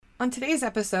On today's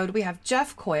episode, we have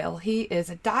Jeff Coyle. He is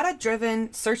a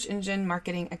data-driven search engine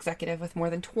marketing executive with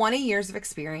more than 20 years of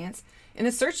experience in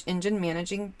the search engine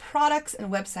managing products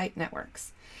and website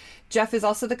networks. Jeff is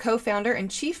also the co-founder and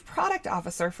chief product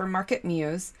officer for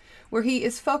MarketMuse, where he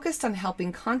is focused on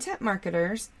helping content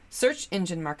marketers, search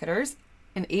engine marketers,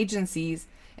 and agencies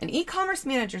and e-commerce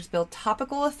managers build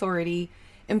topical authority,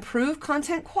 improve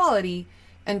content quality,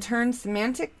 and turn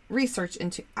semantic research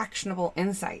into actionable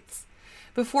insights.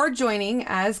 Before joining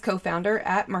as co-founder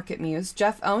at MarketMuse,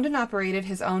 Jeff owned and operated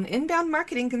his own inbound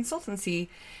marketing consultancy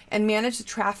and managed the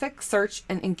traffic, search,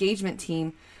 and engagement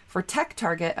team for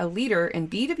TechTarget, a leader in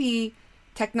B2B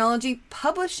technology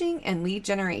publishing and lead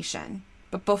generation.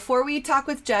 But before we talk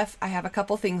with Jeff, I have a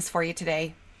couple things for you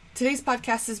today. Today's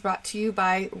podcast is brought to you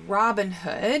by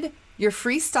Robinhood. Your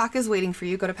free stock is waiting for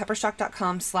you. Go to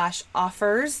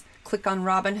pepperstock.com/offers, click on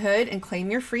Robinhood, and claim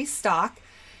your free stock.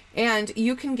 And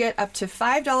you can get up to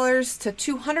 $5 to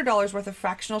 $200 worth of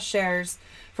fractional shares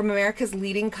from America's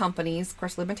leading companies. Of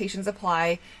course, limitations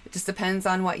apply. It just depends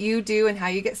on what you do and how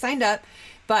you get signed up.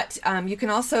 But you can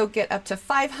also get up to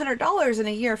 $500 in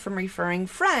a year from referring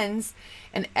friends.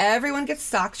 And everyone gets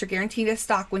stocks. You're guaranteed a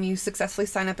stock when you successfully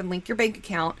sign up and link your bank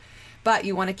account. But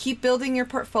you want to keep building your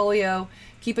portfolio.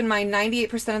 Keep in mind,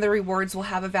 98% of the rewards will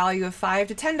have a value of $5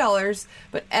 to $10,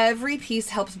 but every piece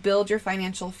helps build your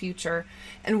financial future.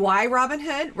 And why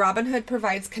Robinhood? Robinhood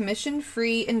provides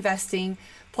commission-free investing,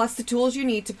 plus the tools you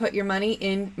need to put your money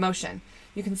in motion.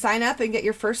 You can sign up and get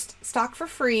your first stock for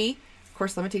free. Of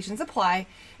course, limitations apply,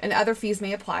 and other fees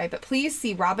may apply, but please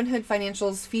see Robinhood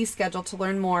Financial's fee schedule to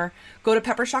learn more. Go to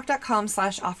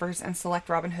peppershock.com/offers and select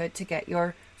Robinhood to get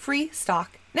your free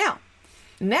stock now.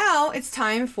 Now it's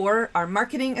time for our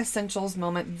marketing essentials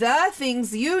moment, the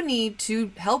things you need to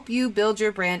help you build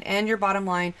your brand and your bottom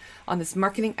line on this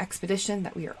marketing expedition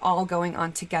that we are all going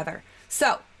on together.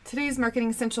 So today's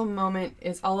marketing essential moment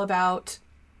is all about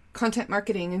content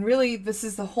marketing. And really, this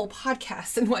is the whole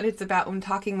podcast and what it's about when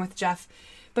talking with Jeff.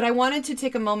 But I wanted to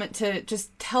take a moment to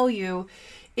just tell you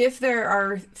if there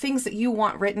are things that you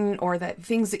want written or that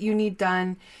things that you need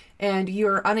done and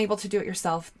you're unable to do it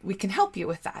yourself, we can help you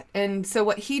with that. And so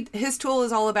what his tool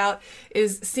is all about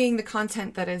is seeing the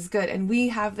content that is good. And we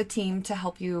have the team to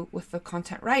help you with the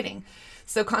content writing.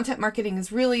 So content marketing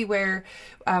is really where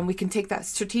we can take that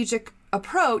strategic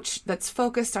approach that's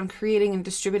focused on creating and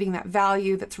distributing that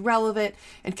value that's relevant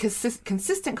and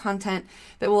consistent content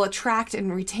that will attract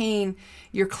and retain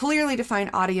your clearly defined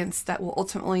audience that will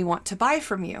ultimately want to buy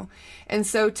from you. And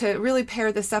so to really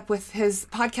pair this up with his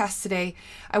podcast today,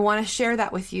 I want to share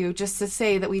that with you just to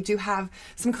say that we do have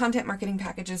some content marketing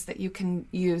packages that you can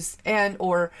use and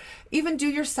or even do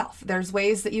yourself. There's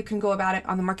ways that you can go about it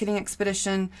on the Marketing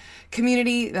Expedition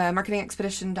community, the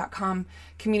marketingexpedition.com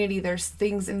community. There's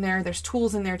things in there, there's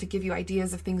tools in there to give you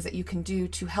ideas of things that you can do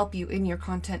to help you in your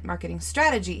content marketing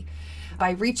strategy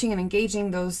by reaching and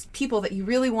engaging those people that you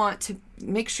really want to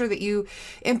make sure that you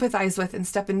empathize with and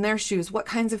step in their shoes. What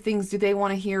kinds of things do they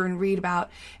want to hear and read about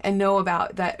and know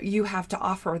about that you have to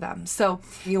offer them? So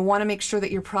you'll want to make sure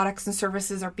that your products and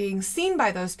services are being seen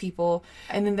by those people,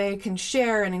 and then they can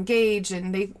share and engage,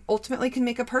 and they ultimately can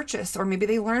make a purchase, or maybe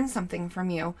they learn something from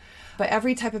you. But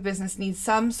every type of business needs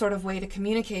some sort of way to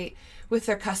communicate with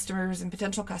their customers and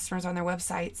potential customers on their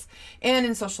websites and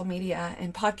in social media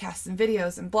and podcasts and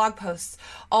videos and blog posts.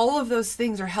 All of those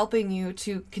things are helping you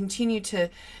to continue to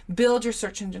build your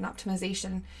search engine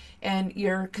optimization, and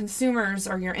your consumers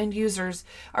or your end users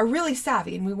are really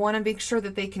savvy, and we want to make sure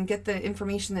that they can get the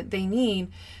information that they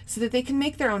need so that they can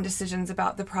make their own decisions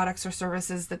about the products or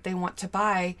services that they want to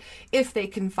buy if they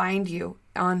can find you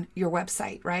on your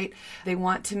website, right? They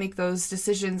want to make those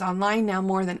decisions online now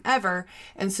more than ever,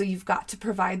 and so you've got to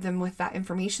provide them with that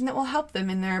information that will help them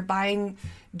in their buying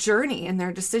journey and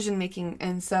their decision making.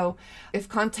 And so if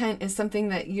content is something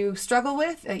that you struggle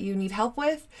with, that you need help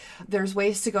with, there's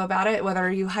ways to go about it, whether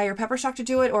you hire Peppershock to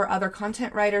do it or other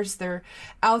content writers. They're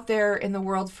out there in the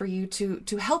world for you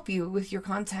to help you with your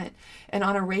content and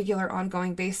on a regular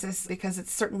ongoing basis, because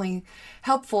it's certainly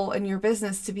helpful in your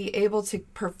business to be able to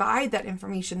provide that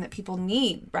information that people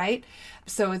need, right?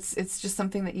 So it's just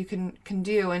something that you can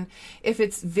do. And if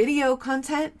it's video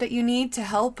content that you need to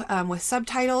help with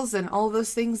subtitles and all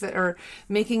those things that are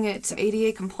making it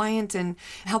ADA compliant and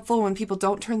helpful when people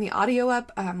don't turn the audio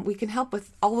up, we can help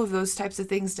with all of those types of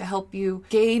things to help you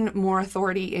gain more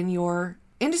authority in your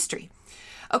industry.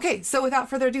 Okay, so without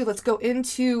further ado, let's go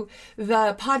into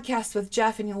the podcast with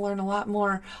Jeff, and you'll learn a lot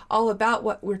more all about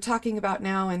what we're talking about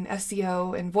now in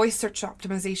SEO and voice search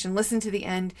optimization. Listen to the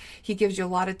end. He gives you a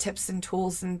lot of tips and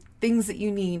tools and things that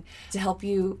you need to help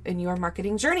you in your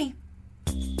marketing journey.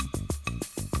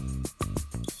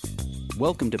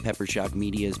 Welcome to Peppershock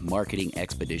Media's Marketing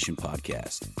Expedition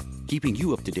podcast, keeping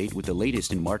you up to date with the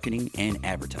latest in marketing and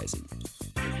advertising.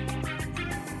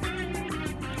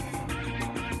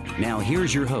 Now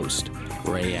here's your host,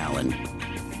 Ray Allen.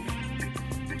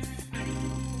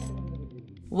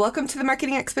 Welcome to the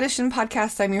Marketing Expedition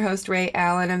podcast. I'm your host, Ray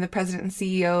Allen. I'm the president and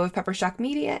CEO of Peppershock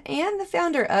Media and the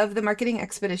founder of the Marketing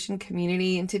Expedition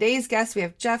community. And today's guest, we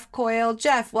have Jeff Coyle.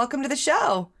 Jeff, welcome to the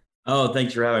show. Oh,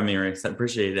 thanks for having me, Ray. I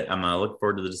appreciate it. I'm looking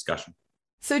forward to the discussion.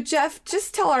 So, Jeff,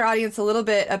 just tell our audience a little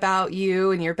bit about you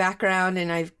and your background.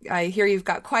 And I hear you've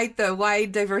got quite the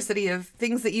wide diversity of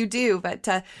things that you do. But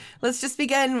let's just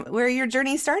begin where your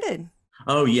journey started.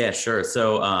 Oh, yeah, sure.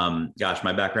 So,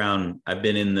 my background, I've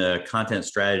been in the content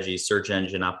strategy, search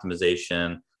engine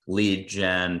optimization, lead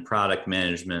gen, product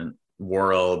management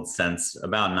world since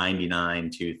about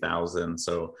 99, 2000.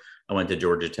 So I went to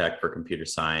Georgia Tech for computer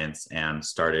science and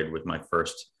started with my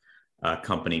first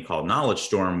company called Knowledge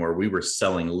Storm, where we were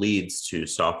selling leads to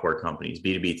software companies,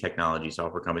 B2B technology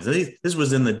software companies. And this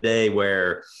was in the day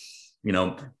where,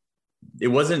 it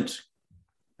wasn't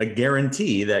a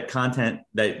guarantee that content,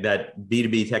 that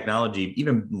B2B technology,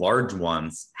 even large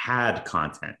ones, had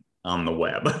content on the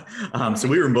web. So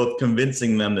we were both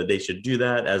convincing them that they should do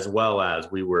that, as well as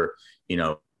we were,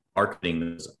 marketing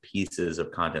those pieces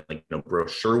of content, like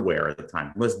brochureware at the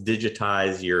time. Let's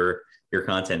digitize your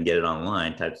content and get it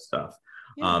online type stuff.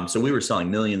 Yeah. So we were selling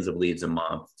millions of leads a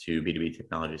month to B2B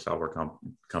technology software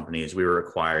companies. We were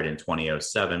acquired in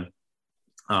 2007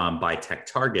 by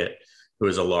TechTarget, who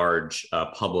is a large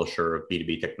publisher of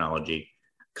B2B technology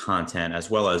content, as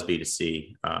well as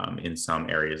B2C in some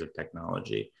areas of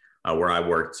technology, where I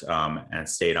worked and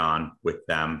stayed on with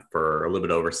them for a little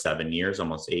bit over 7 years,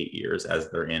 almost 8 years,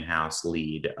 as their in-house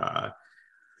lead.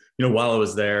 While I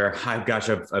was there, I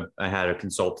had a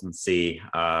consultancy,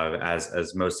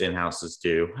 as most in-houses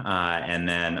do. But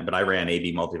I ran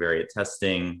A/B multivariate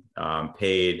testing,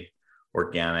 paid,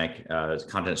 organic,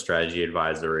 content strategy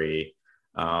advisory,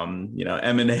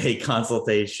 M&A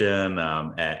consultation,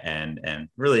 and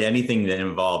really anything that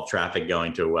involved traffic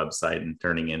going to a website and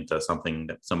turning into something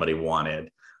that somebody wanted.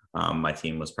 My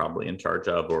team was probably in charge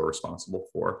of or responsible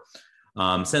for.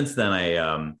 Since then, I,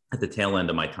 at the tail end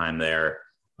of my time there,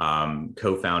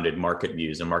 co-founded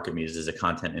MarketMuse, and MarketMuse is a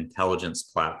content intelligence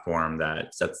platform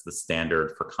that sets the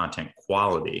standard for content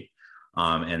quality.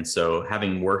 And so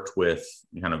having worked with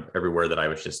kind of everywhere that I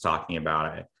was just talking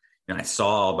about, I saw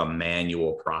all the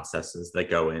manual processes that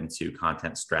go into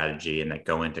content strategy and that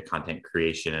go into content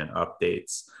creation and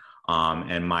updates.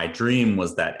 And my dream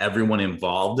was that everyone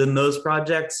involved in those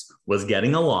projects was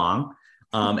getting along.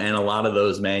 And a lot of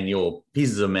those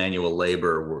pieces of manual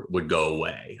labor would go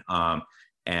away.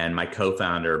 And my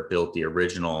co-founder built the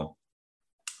original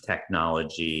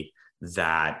technology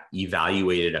that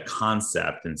evaluated a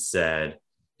concept and said,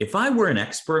 if I were an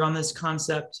expert on this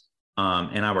concept,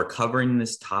 and I were covering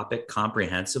this topic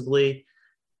comprehensively,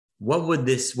 what would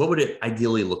it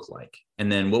ideally look like?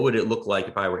 And then what would it look like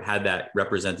if I had that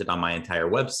represented on my entire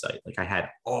website? Like I had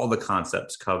all the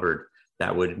concepts covered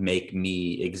that would make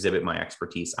me exhibit my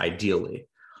expertise ideally.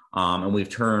 And we've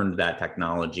turned that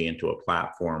technology into a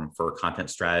platform for content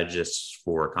strategists,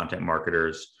 for content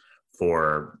marketers,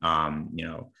 for,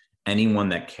 anyone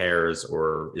that cares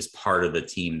or is part of the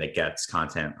team that gets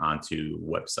content onto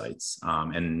websites,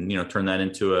 and turn that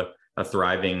into a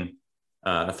thriving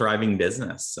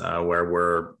business where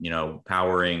we're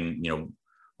powering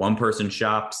one person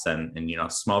shops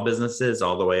and small businesses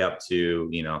all the way up to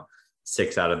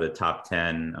 6 out of the top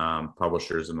 10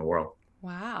 publishers in the world.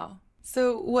 Wow.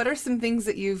 So what are some things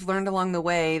that you've learned along the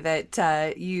way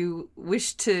that you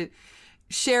wish to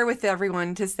share with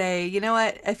everyone to say, you know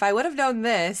what, if I would have known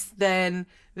this, then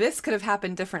this could have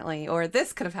happened differently, or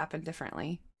this could have happened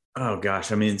differently? Oh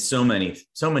gosh. I mean, so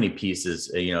many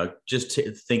pieces, just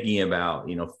thinking about,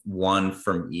 one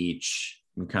from each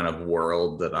kind of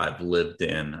world that I've lived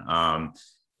in. One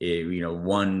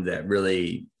that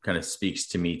really kind of speaks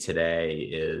to me today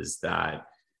is that,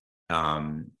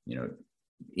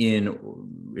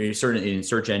 in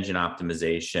search engine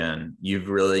optimization, you've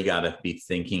really got to be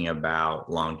thinking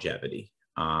about longevity.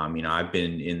 I've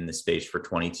been in the space for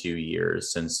 22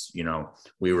 years since,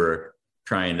 we were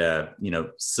trying to,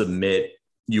 submit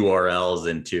URLs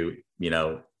into,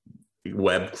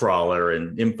 web crawler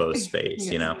and info space,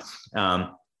 yes.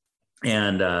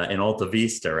 And Alta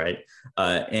Vista, right?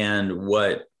 And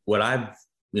what I've,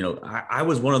 I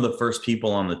was one of the first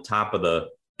people on the top of the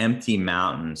empty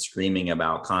mountain screaming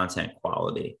about content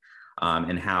quality,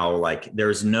 and how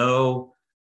there's no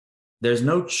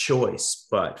choice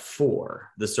but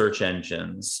for the search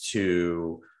engines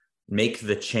to make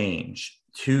the change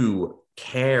to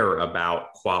care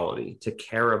about quality, to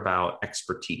care about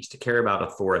expertise, to care about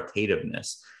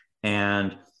authoritativeness.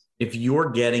 And if you're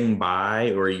getting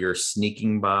by, or you're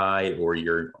sneaking by, or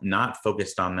you're not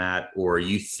focused on that, or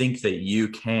you think that you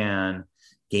can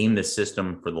game the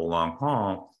system for the long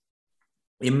haul,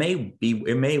 it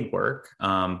may work,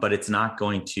 but it's not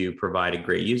going to provide a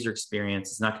great user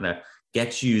experience. It's not going to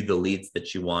get you the leads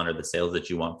that you want or the sales that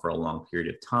you want for a long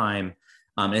period of time.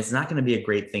 And it's not going to be a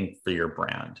great thing for your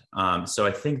brand. So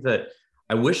I think that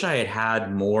I wish I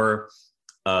had more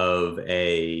of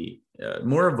a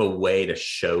way to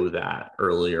show that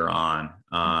earlier on,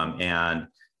 and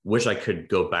wish I could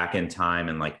go back in time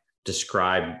and like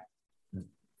describe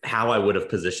how I would have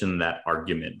positioned that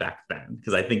argument back then,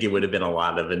 because I think it would have been a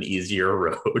lot of an easier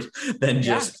road than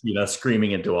just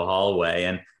screaming into a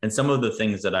hallway. And some of the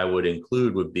things that I would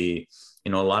include would be,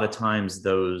 a lot of times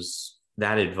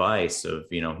that advice of,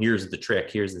 here's the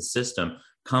trick, here's the system,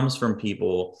 comes from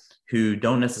people who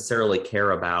don't necessarily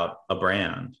care about a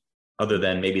brand other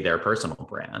than maybe their personal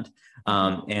brand.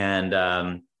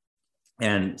 And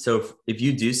so if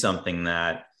you do something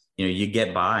that, you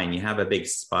get by and you have a big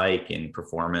spike in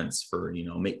performance for,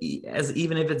 even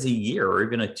if it's a year or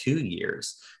even 2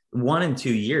 years, 1 and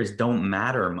 2 years don't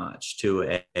matter much to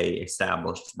a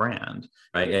established brand,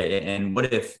 right? And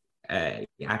what if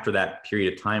after that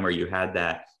period of time where you had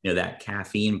that, that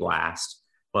caffeine blast,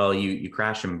 well, you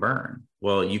crash and burn.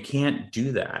 Well, you can't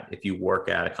do that if you work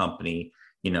at a company,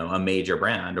 a major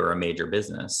brand or a major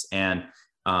business. And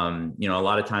a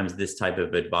lot of times this type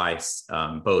of advice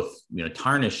both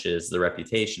tarnishes the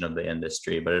reputation of the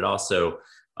industry, but it also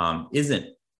isn't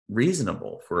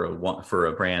reasonable for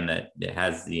a brand that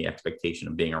has the expectation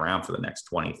of being around for the next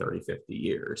 20, 30, 50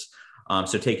 years.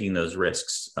 So taking those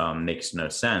risks makes no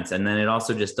sense. And then it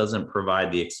also just doesn't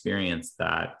provide the experience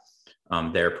that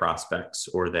their prospects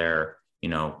or their,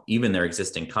 even their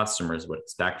existing customers would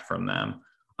expect from them.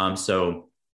 So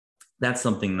that's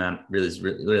something that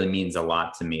really means a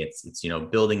lot to me. It's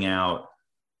building out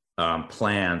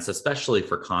plans, especially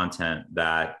for content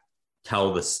that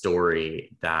tell the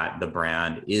story that the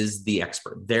brand is the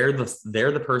expert. They're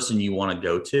the person you want to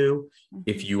go to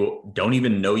if you don't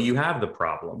even know you have the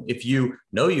problem. If you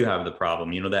know you have the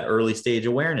problem, that early stage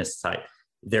awareness type,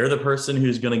 they're the person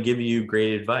who's going to give you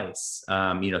great advice,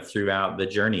 throughout the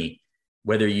journey,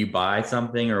 whether you buy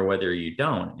something or whether you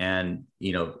don't, and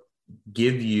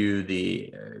give you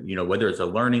the, whether it's a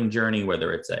learning journey,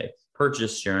 whether it's a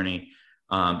purchase journey.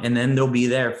 And then they'll be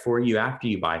there for you after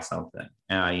you buy something,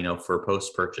 for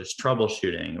post-purchase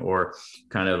troubleshooting, or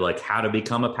kind of like how to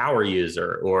become a power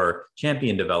user or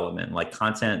champion development, like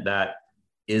content that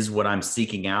is what I'm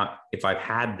seeking out if I've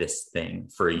had this thing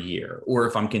for a year, or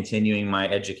if I'm continuing my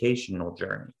educational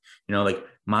journey. Like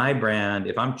my brand,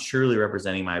 if I'm truly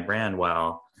representing my brand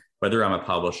well, whether I'm a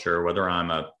publisher, whether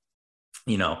I'm a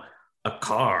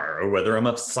car, or whether I'm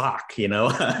a sock,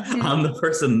 I'm the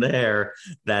person there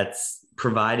that's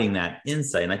providing that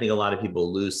insight. And I think a lot of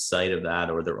people lose sight of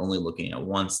that, or they're only looking at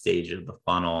one stage of the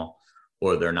funnel,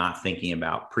 or they're not thinking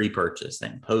about pre-purchase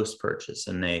and post-purchase.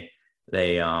 And they're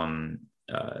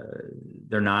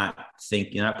not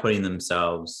being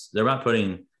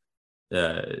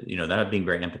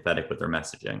very empathetic with their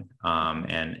messaging,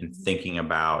 and thinking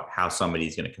about how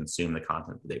somebody's going to consume the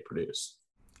content that they produce.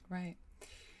 Right.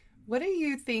 What do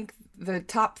you think the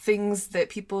top things that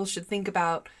people should think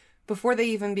about before they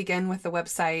even begin with the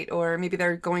website, or maybe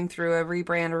they're going through a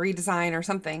rebrand or redesign or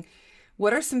something?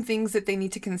 What are some things that they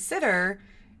need to consider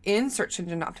in search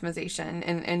engine optimization?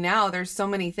 And now there's so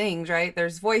many things, right?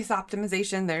 There's voice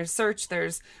optimization, there's search,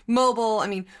 there's mobile. I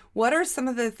mean, what are some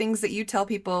of the things that you tell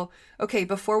people, okay,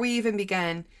 before we even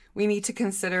begin, we need to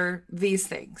consider these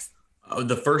things?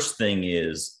 The first thing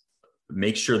is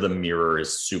make sure the mirror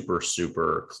is super,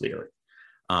 super clear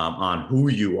on who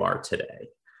you are today,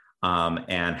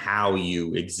 and how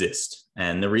you exist.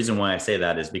 And the reason why I say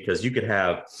that is because you could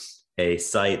have a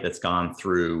site that's gone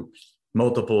through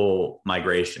multiple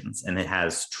migrations and it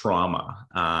has trauma,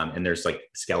 and there's like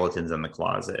skeletons in the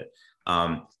closet.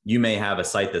 You may have a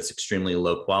site that's extremely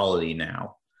low quality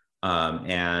now,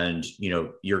 and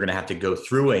you're going to have to go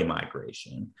through a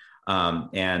migration,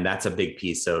 and that's a big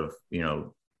piece of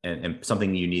and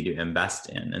something you need to invest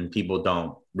in. And people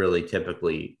don't really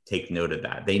typically take note of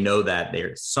that. They know that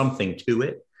there's something to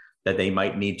it that they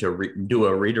might need to do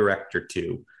a redirect or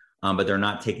two, but they're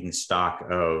not taking stock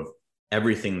of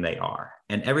everything they are.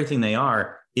 And everything they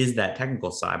are is that technical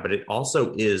side, but it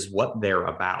also is what they're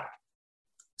about.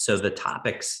 So the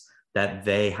topics that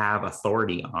they have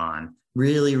authority on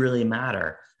really, really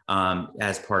matter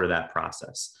as part of that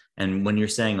process. And when you're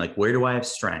saying like, where do I have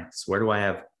strengths? Where do I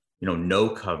have no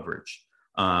coverage?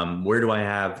 Where do I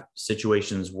have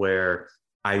situations where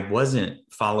I wasn't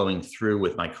following through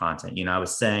with my content? I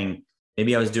was saying,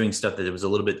 maybe I was doing stuff that it was a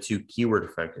little bit too keyword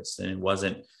focused, and it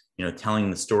wasn't, telling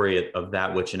the story of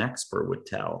that which an expert would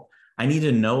tell. I need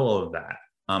to know all of that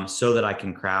so that I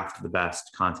can craft the best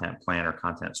content plan or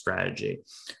content strategy.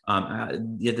 At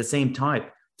the same time,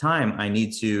 I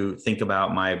need to think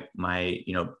about my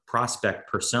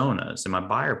prospect personas and my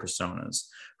buyer personas,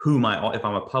 if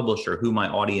I'm a publisher, who my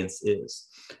audience is.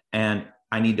 And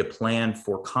I need to plan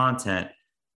for content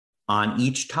on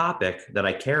each topic that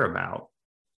I care about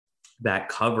that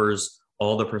covers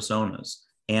all the personas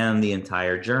and the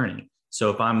entire journey. So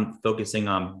if I'm focusing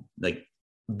on like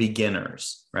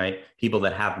beginners, right? People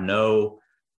that have no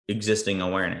existing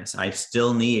awareness, I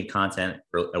still need content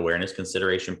for awareness,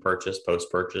 consideration, purchase,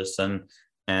 post-purchase,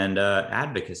 and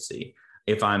advocacy.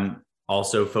 If I'm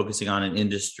also focusing on an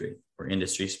industry or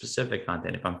industry specific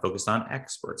content, if I'm focused on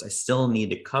experts, I still need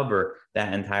to cover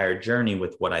that entire journey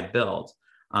with what I build.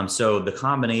 So the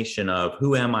combination of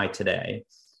who am I today,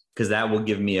 because that will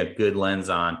give me a good lens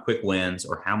on quick wins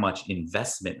or how much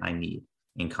investment I need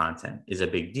in content is a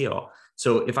big deal.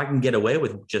 So if I can get away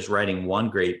with just writing one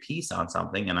great piece on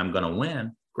something and I'm going to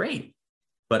win, great.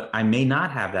 But I may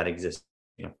not have that existing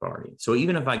authority. So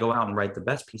even if I go out and write the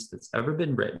best piece that's ever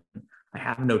been written, I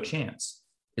have no chance.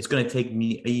 It's going to take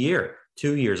me a year,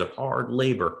 2 years of hard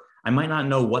labor. I might not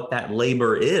know what that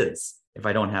labor is if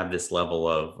I don't have this level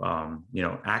of,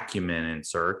 acumen in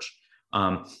search.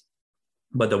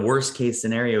 But the worst case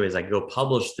scenario is I go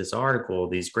publish this article,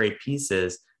 these great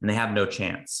pieces, and they have no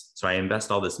chance. So I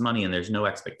invest all this money and there's no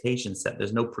expectation set.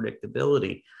 There's no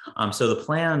predictability. So the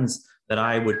plans that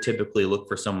I would typically look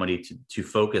for somebody to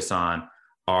focus on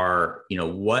are,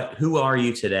 who are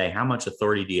you today? How much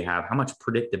authority do you have? How much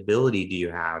predictability do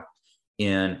you have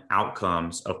in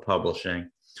outcomes of publishing?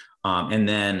 And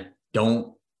then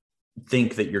don't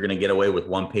think that you're going to get away with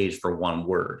one page for one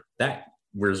word. That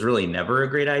was really never a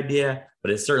great idea,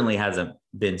 but it certainly hasn't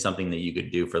been something that you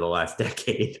could do for the last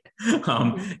decade.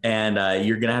 And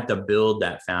you're going to have to build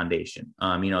that foundation.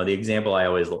 The example I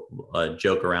always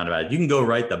joke around about, you can go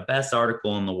write the best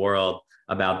article in the world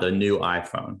about the new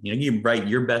iPhone. You can write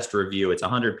your best review. It's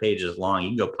 100 pages long. You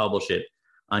can go publish it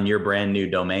on your brand new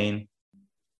domain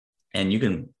and you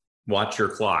can watch your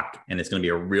clock, and it's going to be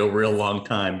a real long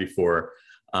time before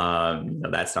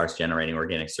that starts generating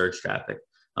organic search traffic.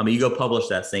 You go publish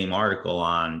that same article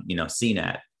on,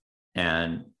 CNET,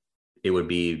 and it would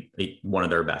be one of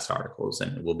their best articles,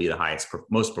 and it will be the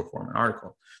most performant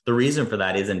article. The reason for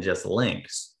that isn't just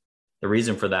links. The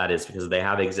reason for that is because they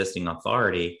have existing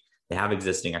authority, they have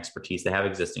existing expertise, they have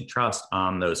existing trust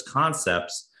on those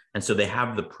concepts. And so they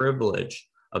have the privilege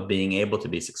of being able to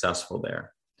be successful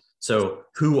there. So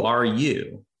who are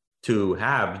you to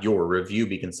have your review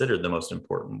be considered the most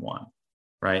important one?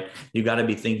 Right? You got to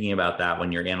be thinking about that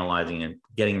when you're analyzing and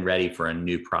getting ready for a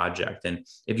new project. And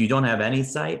if you don't have any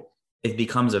site, it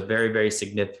becomes a very, very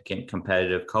significant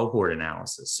competitive cohort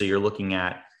analysis. So you're looking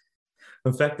at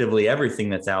effectively everything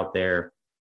that's out there.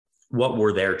 What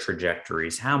were their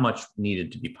trajectories? How much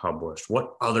needed to be published?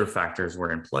 What other factors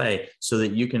were in play so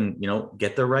that you can,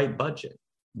 get the right budget?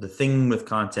 The thing with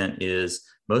content is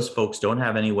most folks don't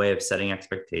have any way of setting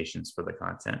expectations for the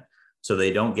content. So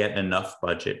they don't get enough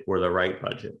budget or the right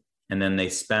budget. And then they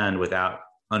spend without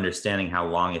understanding how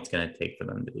long it's going to take for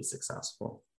them to be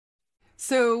successful.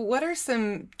 So what are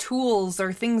some tools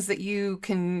or things that you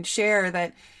can share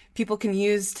that people can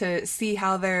use to see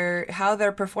how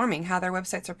they're performing, how their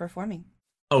websites are performing?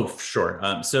 Oh, sure.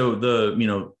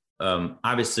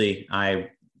 Obviously I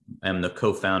am the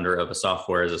co-founder of a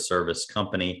software as a service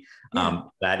company.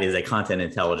 That is a content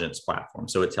intelligence platform.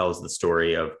 So it tells the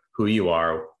story of who you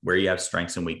are, where you have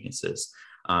strengths and weaknesses.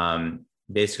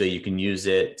 Basically, you can use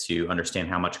it to understand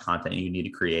how much content you need to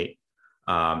create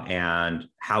and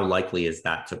how likely is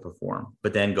that to perform,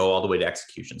 but then go all the way to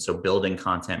execution. So building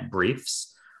content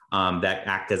briefs that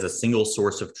act as a single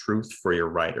source of truth for your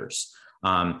writers.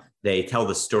 They tell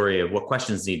the story of what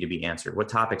questions need to be answered, what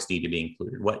topics need to be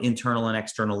included, what internal and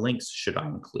external links should I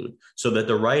include, so that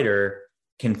the writer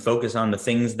can focus on the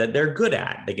things that they're good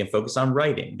at. They can focus on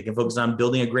writing. They can focus on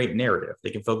building a great narrative. They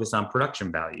can focus on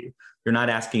production value. You're not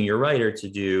asking your writer to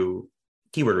do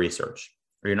keyword research,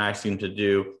 or you're not asking them to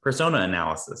do persona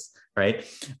analysis, right?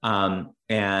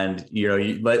 And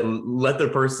you let the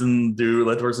persons do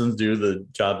the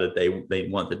job that they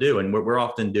want to do. And what we're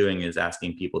often doing is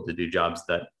asking people to do jobs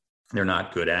that they're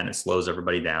not good at, and it slows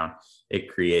everybody down.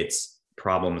 It creates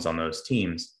problems on those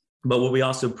teams. But what we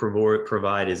also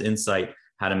provide is insight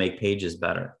how to make pages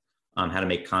better. how to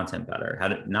make content better, how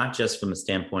to, not just from the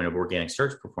standpoint of organic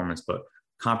search performance, but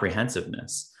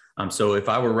comprehensiveness. So if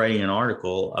I were writing an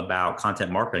article about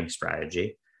content marketing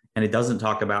strategy and it doesn't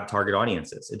talk about target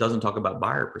audiences, it doesn't talk about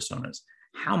buyer personas,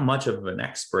 how much of an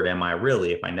expert am I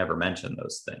really if I never mention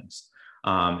those things?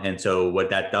 And so what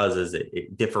that does is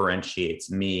it differentiates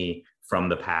me from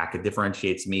the pack. It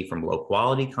differentiates me from low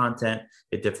quality content.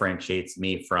 It differentiates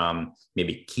me from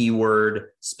maybe keyword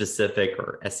specific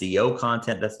or SEO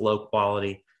content that's low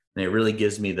quality. And it really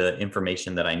gives me the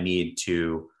information that I need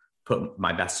to put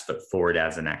my best foot forward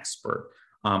as an expert.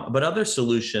 But other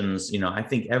solutions, I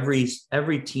think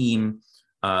every team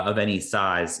of any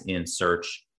size in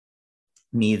search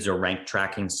needs a rank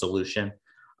tracking solution.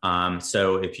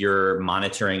 So if you're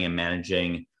monitoring and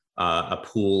managing a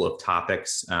pool of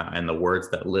topics and the words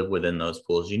that live within those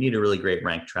pools, you need a really great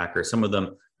rank tracker. Some of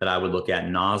them that I would look at,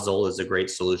 Nozzle is a great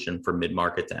solution for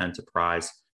mid-market to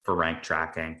enterprise for rank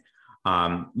tracking.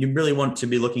 You really want to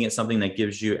be looking at something that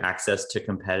gives you access to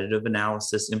competitive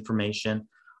analysis information.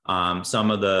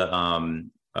 Some of the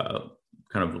kind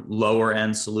of lower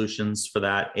end solutions for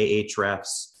that,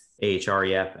 Ahrefs,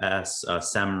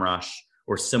 SEMrush,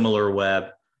 or SimilarWeb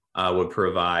would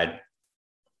provide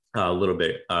a little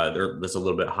bit, there's a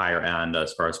little bit higher end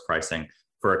as far as pricing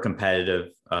for a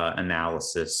competitive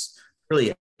analysis,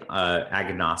 really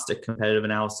agnostic competitive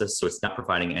analysis. So it's not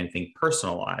providing anything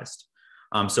personalized.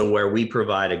 So where we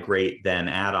provide a great then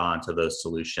add-on to those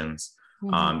solutions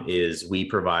is we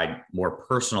provide more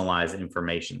personalized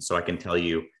information. So I can tell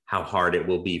you how hard it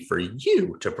will be for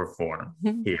you to perform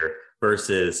here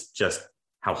versus just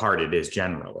how hard it is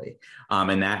generally.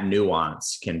 And that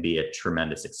nuance can be a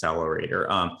tremendous accelerator.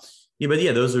 But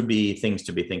those would be things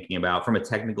to be thinking about. From a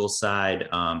technical side,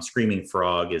 Screaming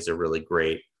Frog is a really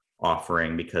great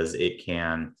offering because it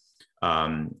can,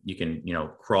 you can,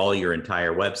 crawl your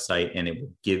entire website and it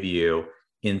will give you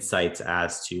insights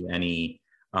as to any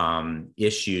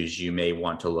issues you may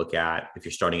want to look at if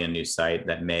you're starting a new site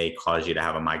that may cause you to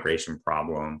have a migration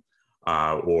problem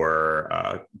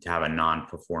or to have a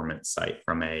non-performance site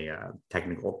from a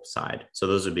technical side. So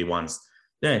those would be ones,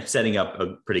 setting up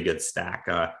a pretty good stack.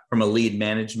 From a lead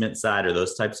management side or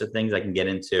those types of things I can get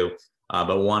into.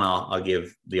 But one I'll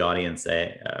give the audience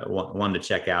one to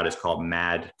check out is called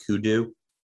Mad Kudu.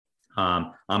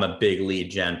 I'm a big lead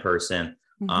gen person.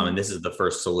 And this is the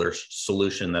first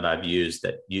solution that I've used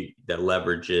that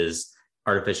leverages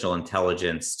artificial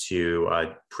intelligence to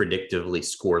predictively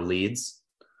score leads.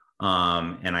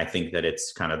 And I think that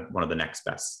it's kind of one of the next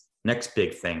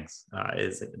big things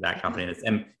is that company. It's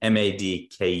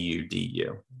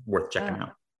MADKUDU, worth checking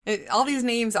out. All these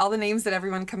names, all the names that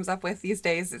everyone comes up with these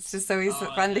days, it's just always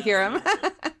fun to hear them.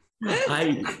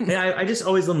 I just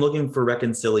always am looking for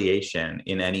reconciliation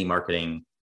in any marketing,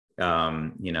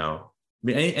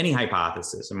 any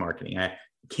hypothesis in marketing.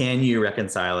 Can you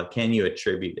reconcile it? Can you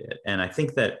attribute it? And I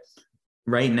think that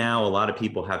right now, a lot of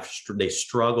people they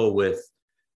struggle with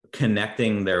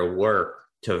connecting their work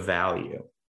to value.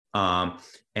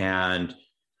 And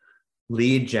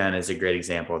lead gen is a great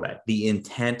example of that. The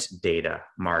intent data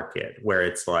market, where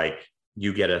it's like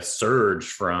you get a surge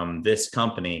from this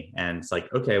company and it's like,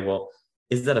 okay, well,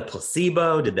 is that a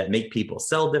placebo? Did that make people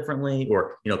sell differently?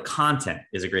 Or, content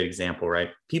is a great example,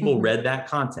 right? People read that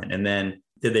content and then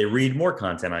did they read more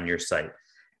content on your site?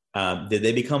 Did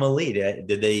they become a lead?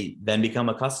 Did they then become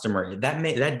a customer?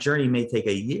 That journey may take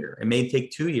a year. It may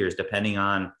take 2 years, depending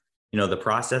on, the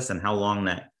process and how long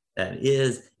that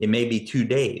is. It may be 2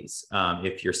 days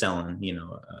if you're selling,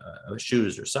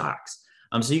 shoes or socks.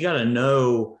 So you got to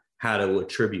know how to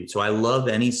attribute. So I love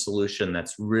any solution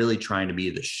that's really trying to be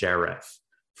the sheriff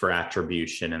for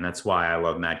attribution. And that's why I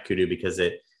love Mad Kudu, because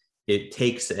it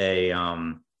takes a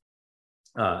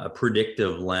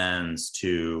predictive lens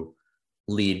to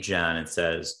lead gen and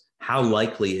says, how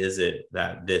likely is it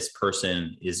that this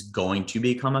person is going to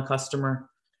become a customer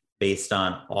based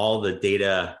on all the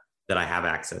data that I have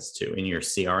access to in your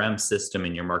CRM system,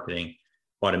 in your marketing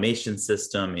automation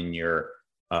system, in your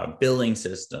billing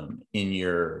system, in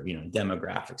your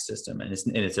demographic system. And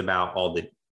it's about all the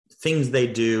things they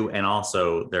do and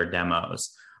also their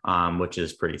demos, which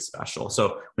is pretty special.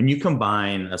 So when you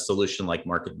combine a solution like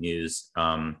Market Muse,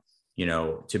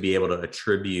 to be able to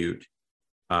attribute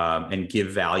and give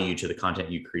value to the content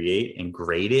you create and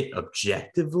grade it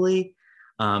objectively,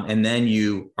 and then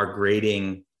you are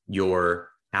grading your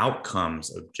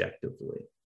outcomes objectively,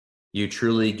 you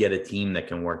truly get a team that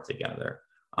can work together.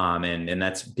 And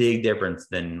that's big difference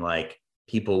than like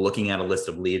people looking at a list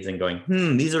of leads and going,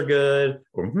 these are good,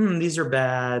 or these are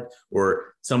bad,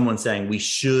 or someone saying we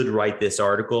should write this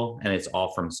article, and it's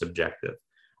all from subjective.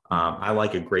 I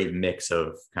like a great mix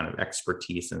of kind of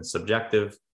expertise and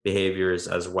subjective behaviors,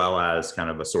 as well as kind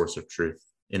of a source of truth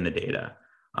in the data.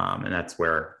 And that's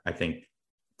where I think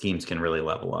teams can really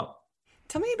level up.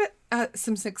 Tell me about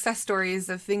some success stories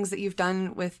of things that you've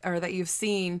done with, or that you've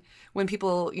seen when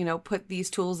people, put these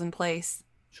tools in place.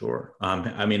 Sure.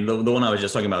 I mean, the one I was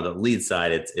just talking about, the lead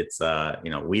side, it's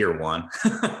we are one.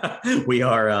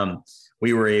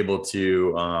 We were able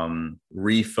to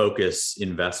refocus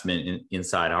investment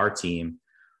inside our team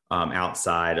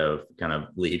outside of kind of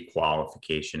lead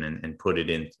qualification and put it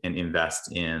in and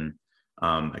invest in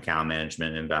account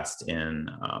management, invest in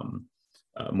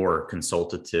more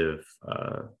consultative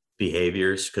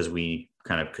behaviors, because we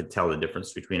kind of could tell the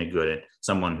difference between a good and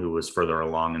someone who was further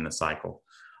along in the cycle.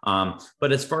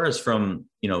 But as far as from,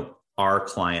 our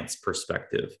client's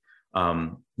perspective,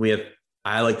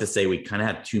 I like to say we kind of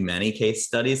have too many case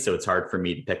studies, so it's hard for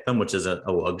me to pick them, which is a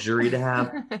luxury to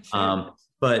have. Sure.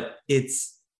 But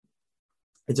it's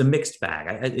a mixed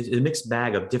bag. It's a mixed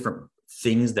bag of different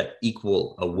things that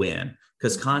equal a win,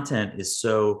 because content is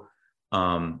so,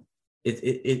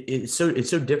 it's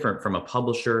so different from a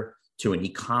publisher to an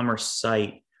e-commerce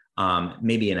site,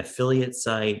 maybe an affiliate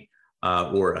site,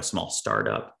 or a small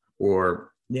startup,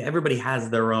 or everybody has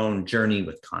their own journey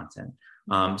with content.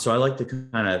 So I like to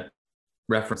kind of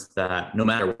reference that no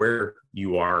matter where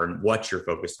you are and what you're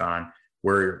focused on,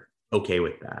 we're okay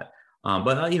with that.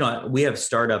 But we have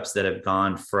startups that have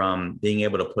gone from being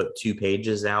able to put 2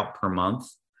 pages out per month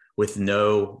with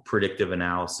no predictive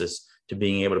analysis to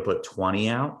being able to put 20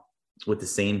 out with the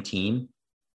same team,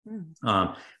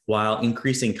 while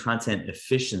increasing content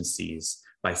efficiencies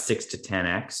by 6 to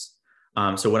 10x.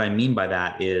 So what I mean by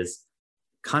that is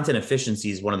content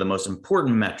efficiency is one of the most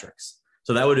important metrics.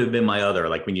 So that would have been my other,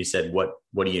 like when you said, what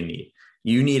do you need?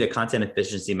 You need a content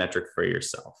efficiency metric for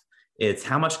yourself. It's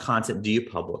how much content do you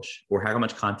publish, or how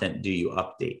much content do you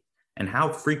update, and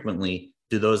how frequently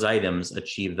do those items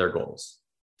achieve their goals?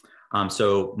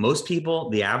 So most people,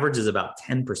 the average is about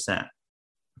 10%.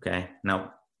 Okay.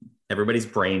 Now everybody's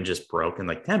brain just broke and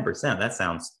like 10%, that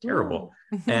sounds terrible.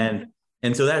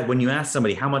 And so that when you ask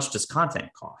somebody, how much does content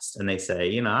cost? And they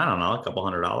say, I don't know, a couple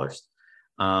 $100.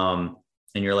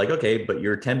 And you're like, okay, but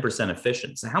you're 10%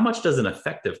 efficient. So how much does an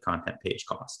effective content page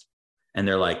cost? And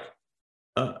they're like,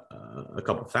 a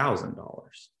couple $1,000.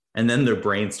 And then their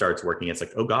brain starts working. It's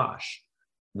like, oh gosh,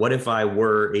 what if I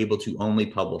were able to only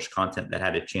publish content that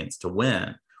had a chance to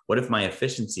win? What if my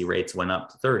efficiency rates went up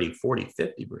to 30, 40,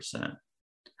 50%?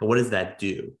 What does that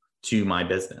do to my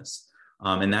business?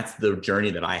 And that's the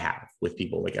journey that I have with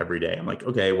people like every day. I'm like,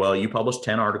 okay, well, you published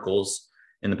 10 articles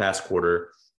in the past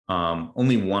quarter.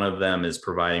 Only one of them is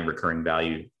providing recurring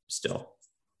value still.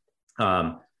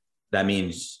 That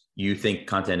means you think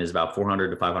content is about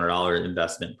 $400 to $500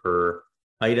 investment per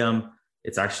item.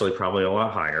 It's actually probably a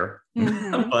lot higher,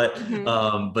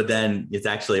 but then it's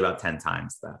actually about 10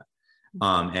 times that.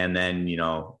 And then,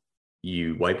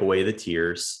 you wipe away the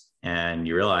tears and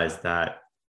you realize that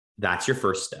that's your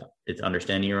first step. It's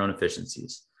understanding your own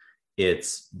efficiencies.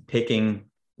 It's picking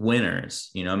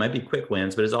winners. It might be quick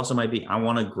wins, but it also might be, I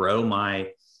want to grow my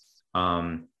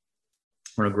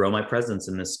presence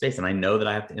in this space. And I know that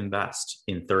I have to invest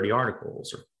in 30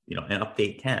 articles or, and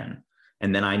update 10.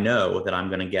 And then I know that I'm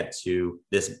going to get to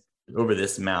this over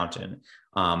this mountain.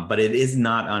 But it is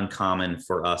not uncommon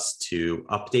for us to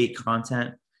update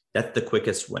content. That's the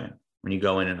quickest win. When you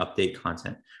go in and update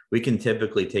content, we can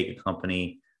typically take a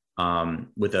company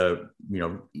with a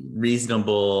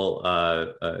reasonable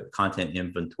content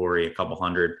inventory, a couple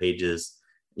 100 pages,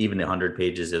 even 100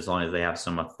 pages, as long as they have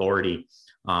some authority,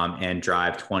 and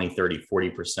drive 20, 30,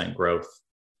 40% growth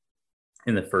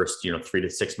in the first 3 to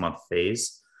 6 month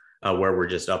phase, where we're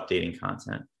just updating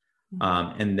content.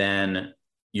 And then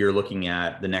you're looking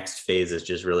at the next phase is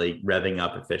just really revving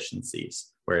up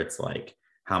efficiencies, where it's like,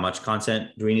 how much content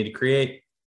do we need to create?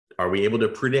 Are we able to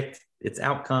predict its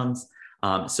outcomes?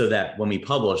 So that when we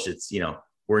publish, it's,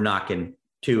 we're knocking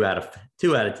 2 out of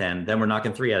 10, then we're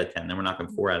knocking 3 out of 10, then we're knocking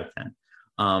 4 out of 10.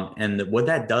 And what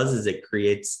that does is it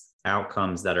creates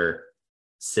outcomes that are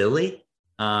silly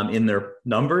in their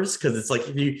numbers. Cause it's like,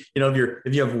 if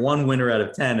you have 1 winner out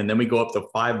of 10, and then we go up to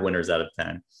 5 winners out of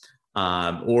 10,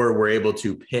 or we're able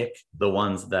to pick the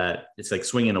ones that it's like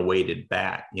swinging a weighted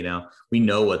bat, we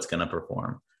know what's going to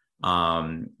perform.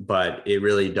 But it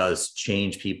really does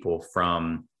change people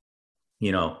from,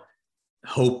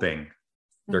 hoping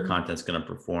their content's going to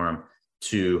perform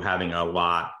to having a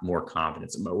lot more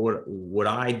confidence. But what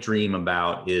I dream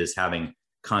about is having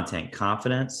content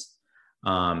confidence,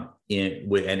 and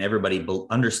everybody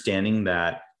understanding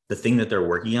that the thing that they're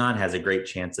working on has a great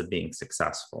chance of being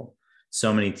successful.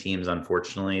 so many teams,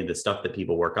 unfortunately, the stuff that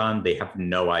people work on, they have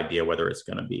no idea whether it's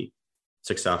going to be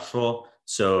successful.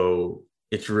 So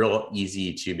it's real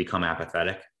easy to become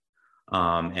apathetic,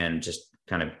 and just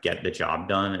kind of get the job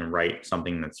done and write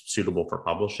something that's suitable for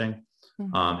publishing,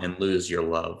 and lose your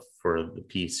love for the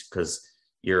piece, because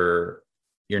you're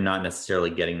not necessarily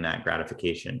getting that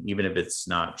gratification, even if it's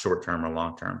not short-term or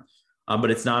long-term. But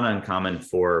it's not uncommon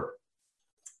for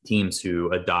teams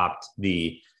who adopt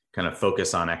the kind of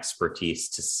focus on expertise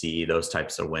to see those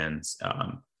types of wins,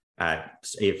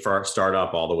 for a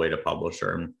startup all the way to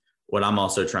publisher. And what I'm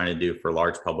also trying to do for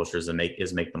large publishers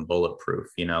is make them bulletproof.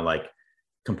 Like,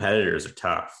 competitors are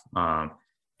tough,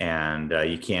 and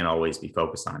you can't always be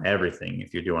focused on everything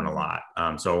if you're doing a lot.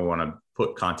 So I want to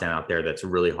put content out there that's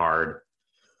really hard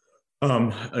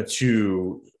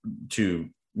to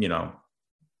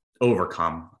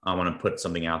overcome. I want to put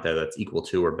something out there that's equal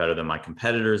to or better than my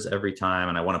competitors every time.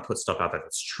 And I want to put stuff out there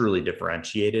that's truly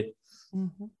differentiated,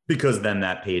 because then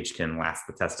that page can last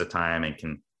the test of time and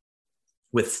can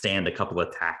withstand a couple of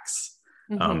attacks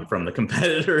from the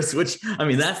competitors, which, I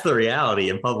mean, that's the reality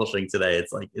in publishing today.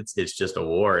 It's like, it's just a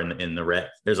war in the red.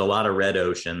 There's a lot of red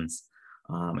oceans,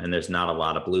 and there's not a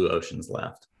lot of blue oceans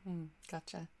left.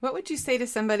 Gotcha. What would you say to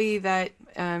somebody that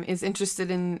is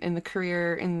interested in the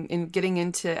career, in getting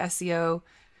into SEO?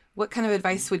 What kind of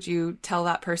advice would you tell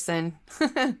that person?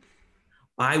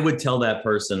 I would tell that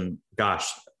person,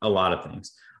 a lot of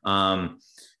things.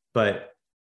 But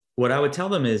what I would tell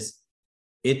them is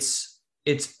it's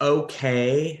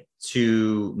okay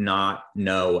to not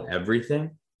know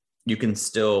everything. You can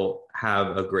still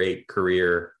have a great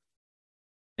career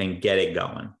and get it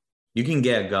going. You can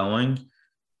get going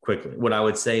quickly. What I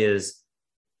would say is,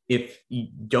 if you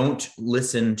don't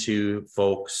listen to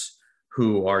folks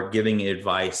who are giving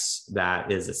advice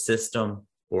that is a system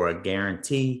or a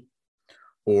guarantee,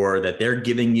 or that they're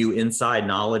giving you inside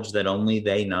knowledge that only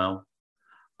they know,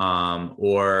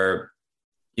 or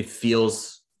it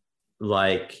feels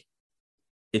like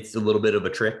it's a little bit of a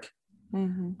trick.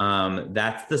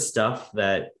 That's the stuff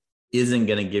that isn't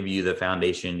going to give you the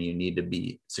foundation you need to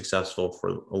be successful for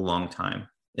a long time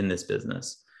in this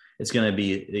business. It's going to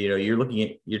be,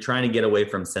 you're trying to get away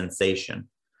from sensation,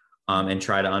 and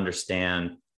try to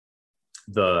understand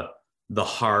the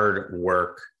hard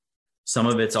work. Some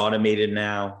of it's automated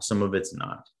now, some of it's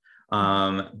not.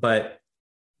 But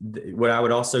what I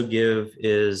would also give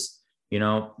is,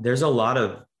 there's a lot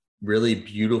of really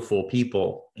beautiful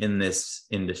people in this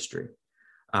industry,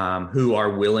 who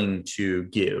are willing to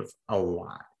give a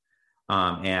lot.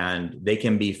 And they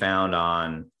can be found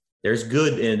on, there's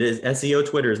good, and SEO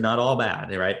Twitter is not all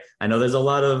bad, right? I know there's a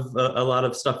lot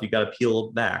of stuff you got to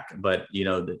peel back, but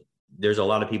there's a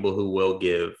lot of people who will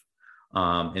give.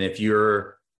 And if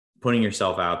you're putting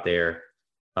yourself out there,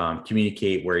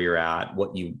 communicate where you're at,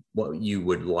 what you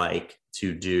would like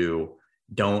to do.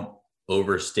 Don't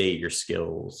overstate your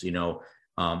skills,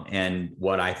 and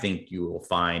what I think you will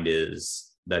find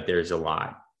is that there's a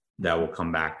lot that will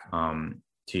come back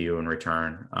to you in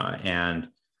return. And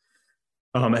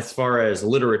as far as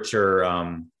literature,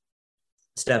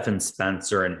 Stephan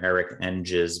Spencer and Eric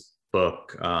Enge's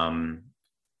book,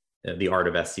 The Art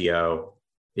of SEO,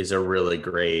 is a really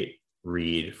great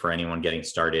read for anyone getting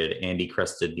started. Andy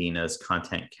Crestodina's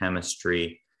Content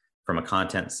Chemistry, from a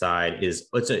content side,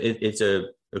 it's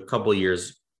a couple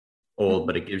years old,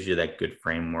 but it gives you that good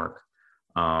framework.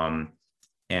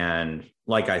 And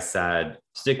like I said,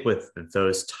 stick with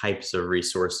those types of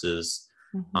resources,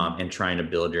 and trying to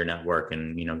build your network,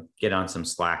 and get on some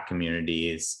Slack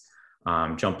communities,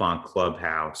 jump on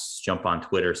Clubhouse, jump on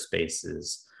Twitter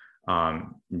Spaces,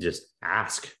 just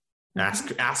ask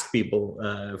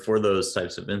people for those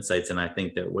types of insights. And I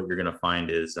think that what you're going to find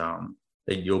is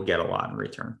that you'll get a lot in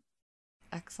return.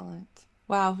 Excellent.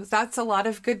 Wow, that's a lot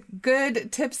of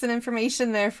good tips and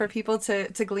information there for people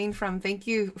to glean from. Thank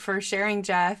you for sharing,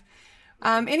 Jeff.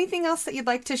 Anything else that you'd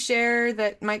like to share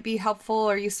that might be helpful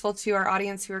or useful to our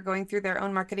audience who are going through their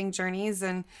own marketing journeys,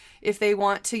 and if they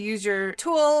want to use your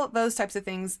tool, those types of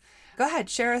things? Go ahead,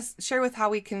 share with how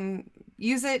we can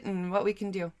use it and what we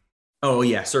can do. Oh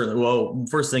yeah, certainly. Well,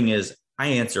 first thing is, I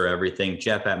answer everything.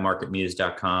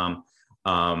 Jeff@marketmuse.com,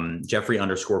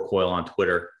 Jeffrey_Coyle on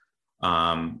Twitter.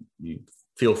 You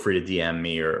feel free to DM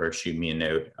me or shoot me a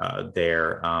note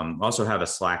there. Also have a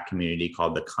Slack community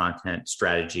called the Content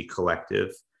Strategy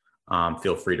Collective.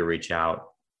 Feel free to reach out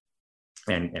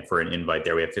and for an invite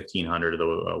there. We have 1,500 of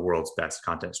the world's best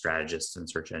content strategists and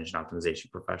search engine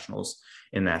optimization professionals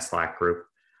in that Slack group.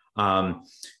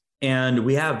 And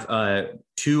we have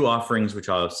two offerings, which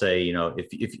I'll say,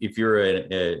 if you're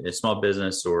a small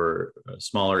business or a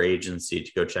smaller agency,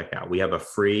 to go check out. We have a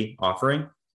free offering.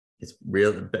 It's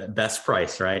real best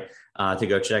price, right? To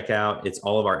go check out. It's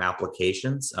all of our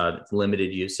applications,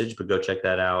 limited usage, but go check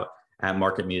that out at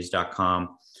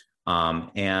marketmuse.com.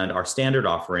 And our standard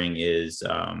offering is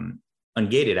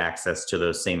ungated access to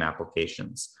those same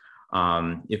applications.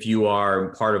 If you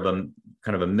are part of a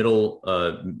kind of a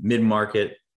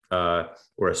mid-market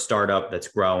or a startup that's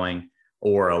growing,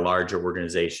 or a larger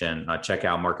organization, check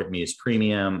out MarketMuse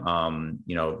Premium.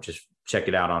 Just check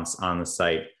it out on the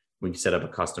site. We can set up a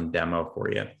custom demo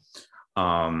for you.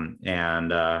 Those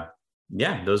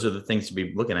are the things to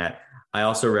be looking at. I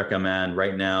also recommend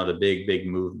right now, the big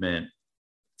movement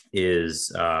is,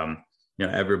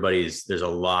 there's a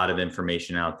lot of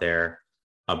information out there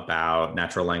about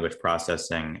natural language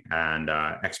processing and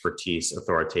expertise,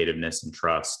 authoritativeness, and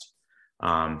trust.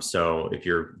 So if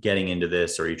you're getting into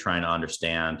this, or you're trying to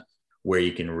understand where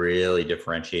you can really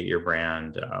differentiate your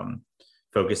brand,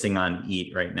 focusing on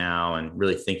EAT right now and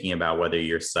really thinking about whether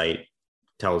your site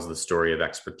tells the story of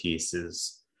expertise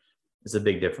is a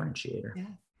big differentiator.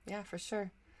 Yeah, for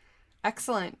sure.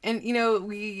 Excellent. And,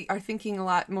 we are thinking a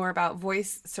lot more about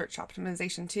voice search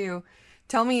optimization too.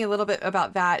 Tell me a little bit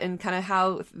about that and kind of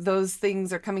how those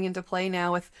things are coming into play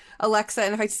now with Alexa.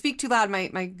 And if I speak too loud,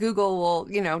 my Google will,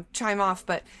 chime off.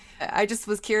 But I just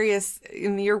was curious,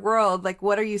 in your world, like,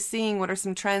 what are you seeing? What are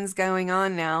some trends going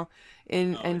on now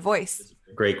in voice?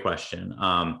 Great question.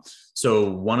 So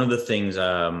one of the things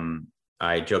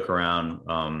I joke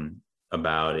around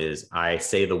about is I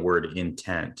say the word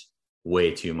intent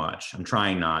way too much. I'm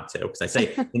trying not to, because I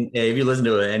say, if you listen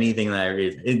to anything that I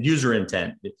read, user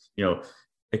intent,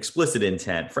 explicit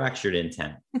intent, fractured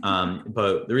intent.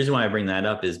 But the reason why I bring that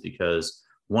up is because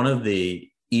one of the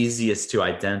easiest to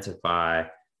identify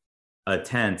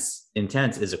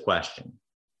intent is a question.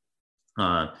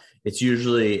 It's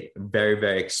usually very,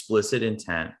 very explicit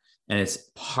intent, and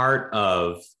it's part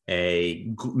of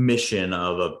a mission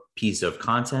of a piece of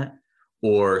content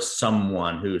or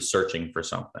someone who's searching for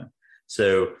something.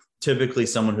 So typically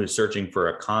someone who's searching for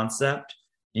a concept,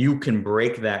 you can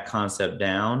break that concept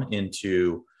down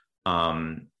into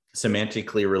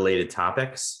semantically related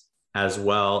topics, as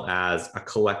well as a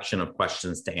collection of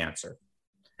questions to answer.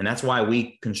 And that's why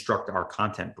we construct our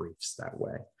content briefs that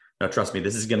way. Now, trust me,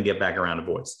 this is going to get back around to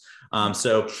voice. And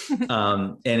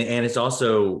it's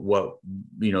also what,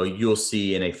 you'll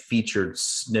see in a featured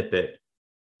snippet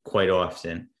quite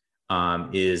often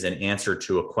is an answer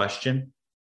to a question.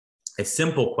 A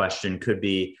simple question could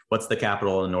be, what's the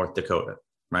capital of North Dakota,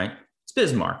 right? It's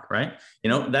Bismarck, right?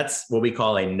 That's what we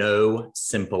call a no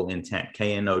simple intent,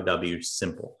 KNOW,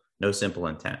 simple, no simple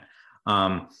intent.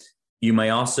 You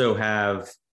may also have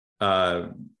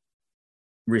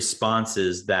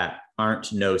responses that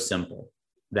aren't no simple,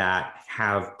 that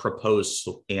have proposed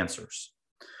answers.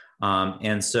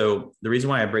 And so the reason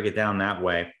why I break it down that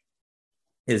way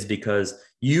is because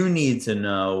you need to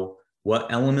know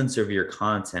what elements of your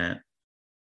content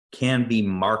can be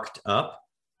marked up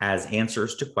as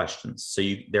answers to questions. So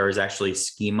there is actually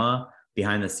schema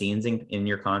behind the scenes in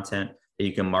your content that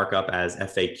you can mark up as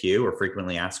FAQ, or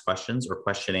frequently asked questions, or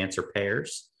question answer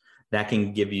pairs that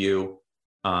can give you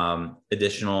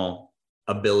additional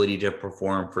ability to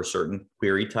perform for certain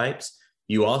query types.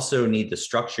 You also need to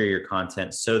structure your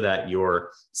content so that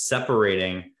you're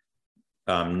separating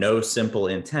no simple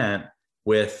intent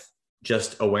with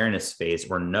just awareness phase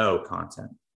or no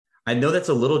content. I know that's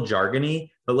a little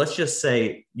jargony, but let's just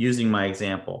say, using my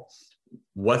example,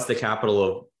 what's the capital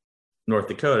of North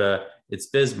Dakota? It's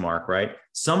Bismarck, right?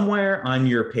 Somewhere on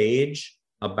your page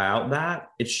about that,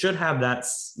 it should have that,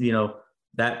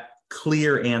 that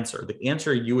clear answer, the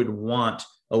answer you would want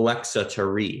Alexa to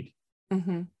read.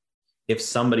 Mm-hmm. If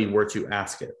somebody were to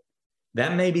ask it.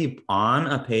 That may be on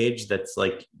a page that's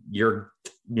like your,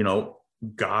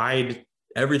 guide,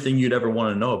 everything you'd ever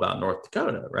want to know about North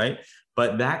Dakota, right?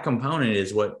 But that component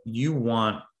is what you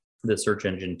want the search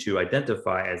engine to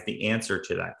identify as the answer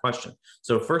to that question.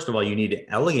 So first of all, you need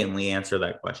to elegantly answer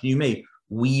that question. You may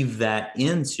weave that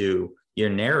into your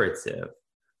narrative,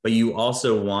 but you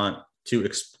also want to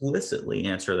explicitly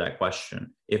answer that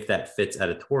question if that fits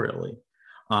editorially.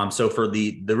 So for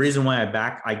the reason why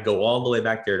I go all the way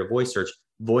back there to voice search.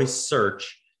 Voice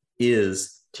search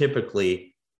is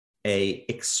typically a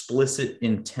explicit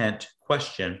intent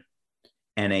question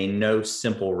and a no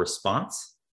simple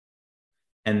response.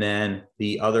 And then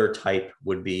the other type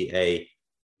would be a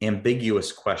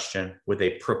ambiguous question with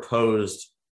a proposed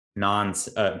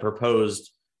non-simple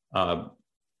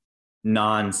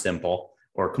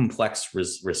or complex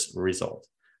result.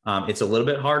 It's a little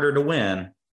bit harder to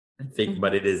win, I think,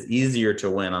 but it is easier to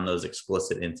win on those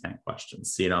explicit intent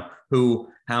questions.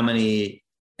 How many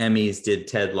Emmys did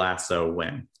Ted Lasso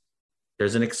win?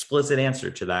 There's an explicit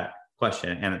answer to that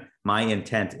question, and my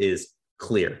intent is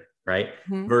clear, right?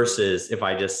 Versus if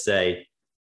I just say,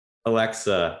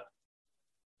 Alexa,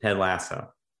 Ted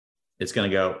Lasso, it's going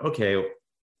to go, okay,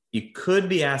 you could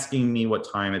be asking me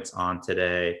what time it's on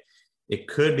today. It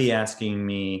could be asking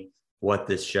me what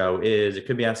this show is. It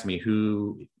could be asking me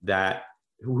who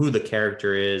the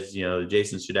character is,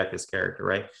 Jason Sudeikis character,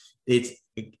 right? It's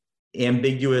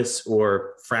ambiguous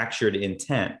or fractured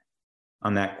intent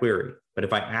on that query. But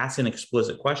if I ask an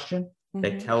explicit question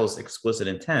that tells explicit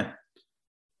intent,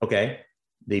 okay,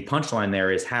 the punchline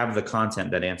there is have the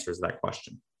content that answers that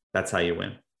question. That's how you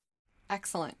win.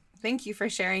 Excellent. Thank you for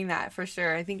sharing that, for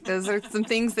sure. I think those are some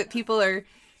things that people are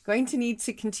going to need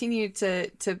to continue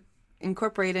to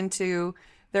incorporate into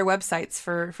their websites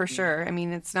for sure. I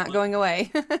mean, it's not going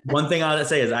away. One thing I want to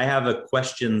say is I have a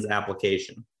questions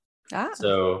application.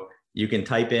 So you can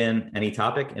type in any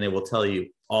topic and it will tell you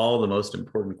all the most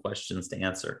important questions to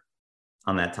answer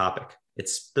on that topic.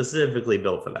 It's specifically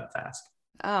built for that task.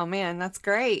 Oh man, that's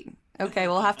great. Okay,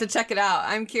 we'll have to check it out.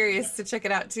 I'm curious to check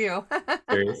it out too.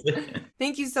 Seriously.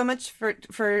 Thank you so much for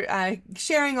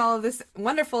sharing all of this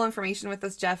wonderful information with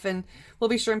us, Jeff. And we'll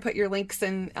be sure and put your links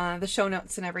in the show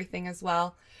notes and everything as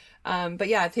well. But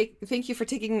yeah, thank you for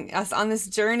taking us on this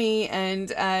journey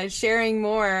and sharing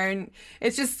more. And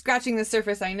it's just scratching the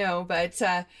surface, I know. But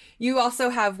you also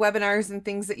have webinars and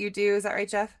things that you do. Is that right,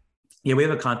 Jeff? Yeah, we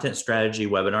have a content strategy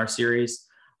webinar series.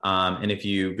 And if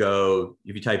you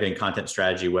type in content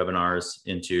strategy webinars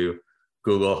into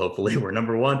Google, hopefully we're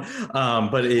number one.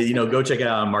 But go check it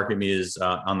out on Market Muse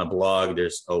on the blog.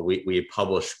 We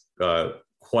publish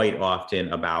quite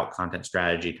often about content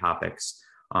strategy topics,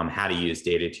 how to use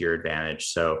data to your advantage.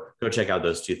 So go check out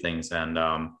those two things. And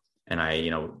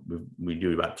we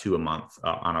do about 2 a month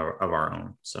of our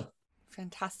own. So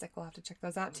fantastic. We'll have to check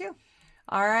those out too.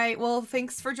 All right. Well,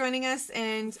 thanks for joining us.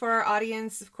 And for our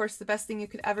audience, of course, the best thing you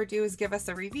could ever do is give us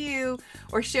a review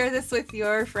or share this with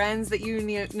your friends that you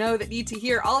know that need to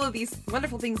hear all of these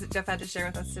wonderful things that Jeff had to share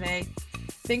with us today.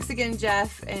 Thanks again,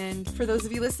 Jeff. And for those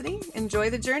of you listening,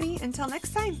 enjoy the journey. Until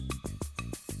next time.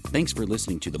 Thanks for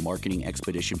listening to the Marketing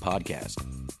Expedition podcast.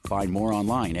 Find more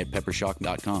online at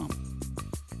peppershock.com.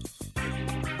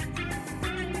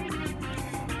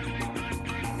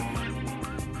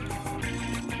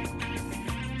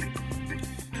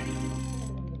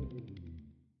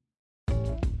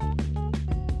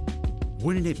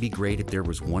 Wouldn't it be great if there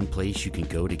was one place you can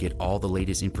go to get all the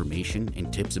latest information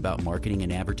and tips about marketing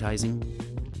and advertising?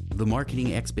 The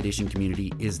Marketing Expedition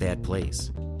community is that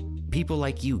place. People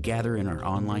like you gather in our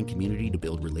online community to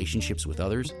build relationships with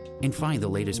others and find the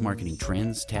latest marketing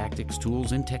trends, tactics,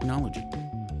 tools, and technology.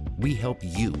 We help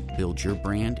you build your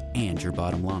brand and your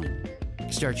bottom line.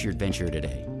 Start your adventure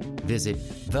today. Visit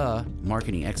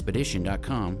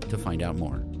themarketingexpedition.com to find out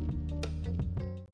more.